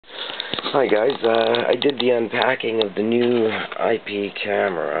Hi guys, I did the unpacking of the new IP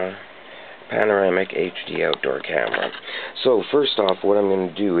camera, panoramic HD outdoor camera. So first off, what I'm going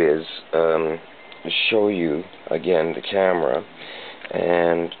to do is show you again the camera,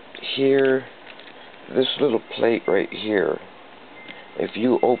 and here, this little plate right here, if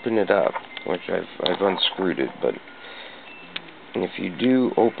you open it up, which I've unscrewed it, but if you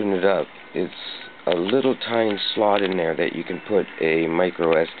do open it up, it's a little tiny slot in there that you can put a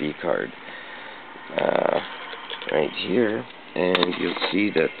micro SD card right here, and you'll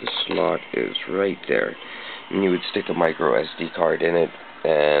see that the slot is right there, and you would stick a micro SD card in it,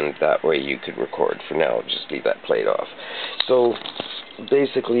 and that way you could record. For now, just leave that plate off. So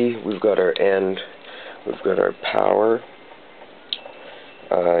basically, we've got our end, we've got our power,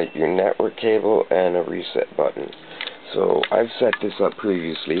 your network cable, and a reset button. So I've set this up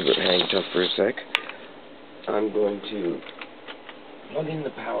previously, but hang tough for a sec. I'm going to plug in the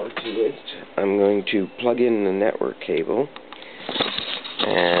power to it. I'm going to plug in the network cable,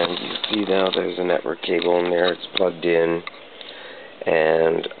 and you see now there's a network cable in there. It's plugged in,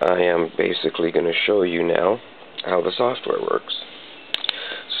 and I am basically going to show you now how the software works.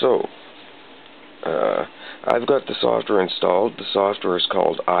 So I've got the software installed. The software is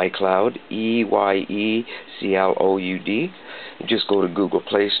called EyeCloud, EYECLOUD. You just go to Google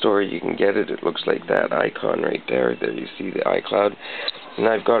Play Store, you can get it. It looks like that icon right there. There you see the EyeCloud. And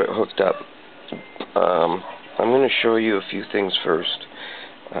I've got it hooked up. I'm going to show you a few things first.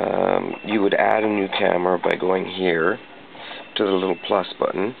 You would add a new camera by going here to the little plus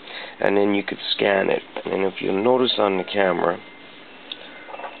button, and then you could scan it. And if you'll notice on the camera,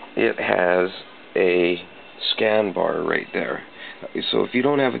 it has a scan bar right there. So if you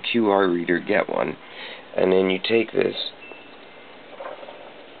don't have a QR reader, get one, and then you take this,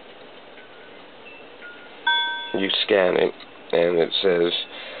 you scan it, and it says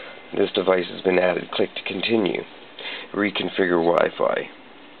this device has been added, click to continue, reconfigure Wi-Fi.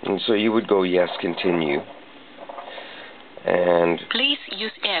 And so you would go yes, continue, and please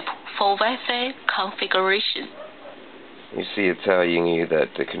use app for Wi-Fi configuration. You see it telling you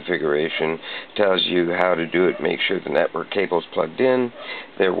that the configuration tells you how to do it. Make sure the network cable's plugged in.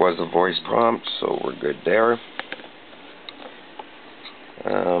 There was a voice prompt, so we're good there.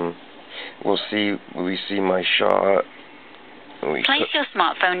 We see my shot. Place your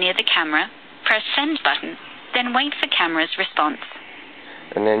smartphone near the camera, press send button, then wait for camera's response.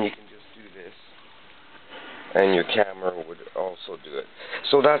 And then you can just do this, and your camera would also do it.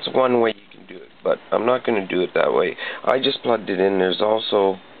 So that's one way you can do it, but I'm not going to do it that way. I just plugged it in. There's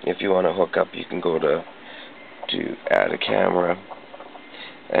also, if you want to hook up, you can go to add a camera,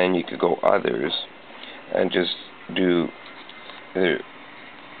 and you could go others, and just do the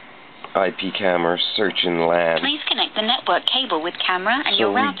IP camera search in LAN. Please connect the network cable with camera and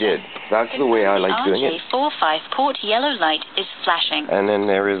your router. So we did. That's the way I like doing it. RJ45 port yellow light is flashing. And then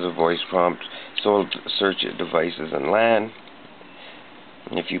there is a voice prompt. So it'll search it devices and LAN.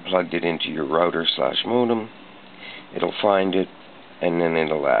 And if you plugged it into your router / modem, it'll find it, and then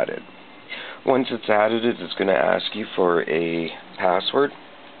it'll add it. Once it's added it, it's going to ask you for a password.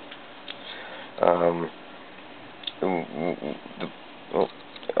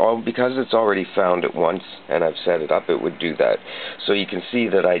 Because it's already found it once and I've set it up, it would do that. So you can see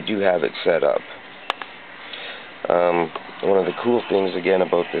that I do have it set up. One of the cool things again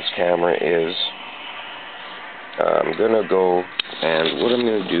about this camera is I'm going to go, and what I'm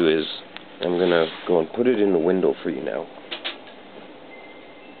going to do is I'm going to go and put it in the window for you now.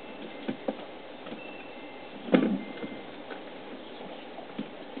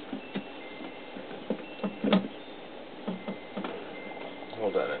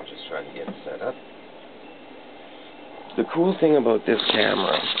 Hold on, I'm just trying to get it set up. The cool thing about this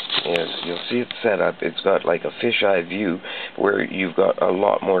camera is you'll see it set up. It's got like a fisheye view where you've got a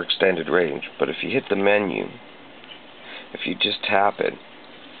lot more extended range. But if you hit the menu, if you just tap it,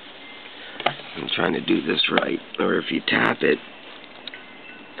 I'm trying to do this right, or if you tap it,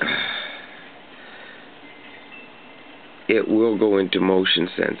 it will go into motion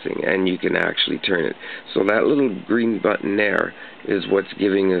sensing, and you can actually turn it. So that little green button there is what's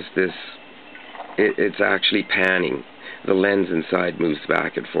giving us this. It's actually panning. The lens inside moves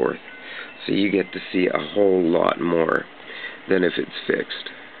back and forth. So you get to see a whole lot more than if it's fixed.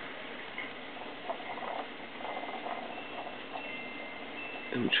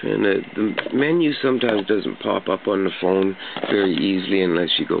 I'm trying to, the menu sometimes doesn't pop up on the phone very easily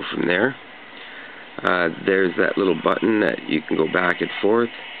unless you go from there. There's that little button that you can go back and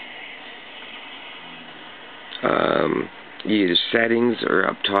forth. Your settings are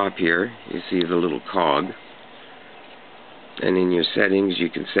up top here. You see the little cog. And in your settings, you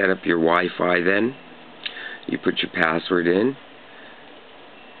can set up your Wi-Fi then. You put your password in.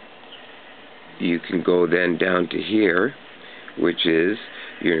 You can go then down to here, which is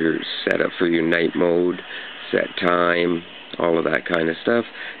your setup for your night mode, set time, all of that kind of stuff.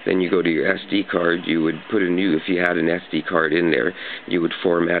 Then you go to your SD card. You would put if you had an SD card in there, you would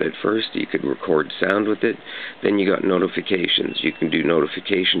format it first. You could record sound with it. Then you got notifications. You can do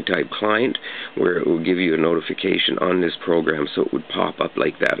notification type client, where it will give you a notification on this program, so it would pop up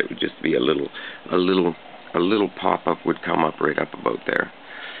like that. It would just be a little pop-up would come up right up about there.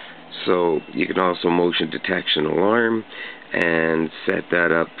 So you can also motion detection alarm and set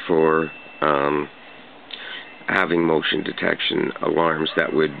that up for having motion detection alarms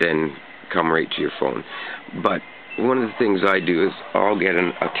that would then come right to your phone. But one of the things I do is I'll get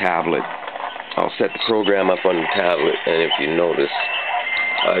a tablet. I'll set the program up on the tablet, and if you notice,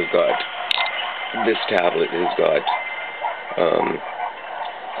 this tablet has got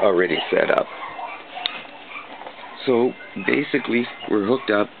already set up. So basically, we're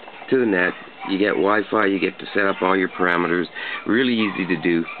hooked up to the net. You get Wi-Fi, you get to set up all your parameters. Really easy to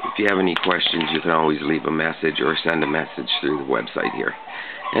do. If you have any questions, you can always leave a message or send a message through the website here.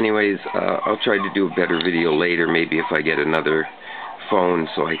 Anyways, I'll try to do a better video later, maybe if I get another phone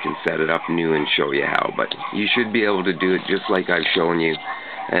so I can set it up new and show you how. But you should be able to do it just like I've shown you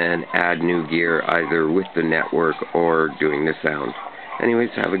and add new gear either with the network or doing the sound. Anyways,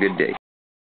 have a good day.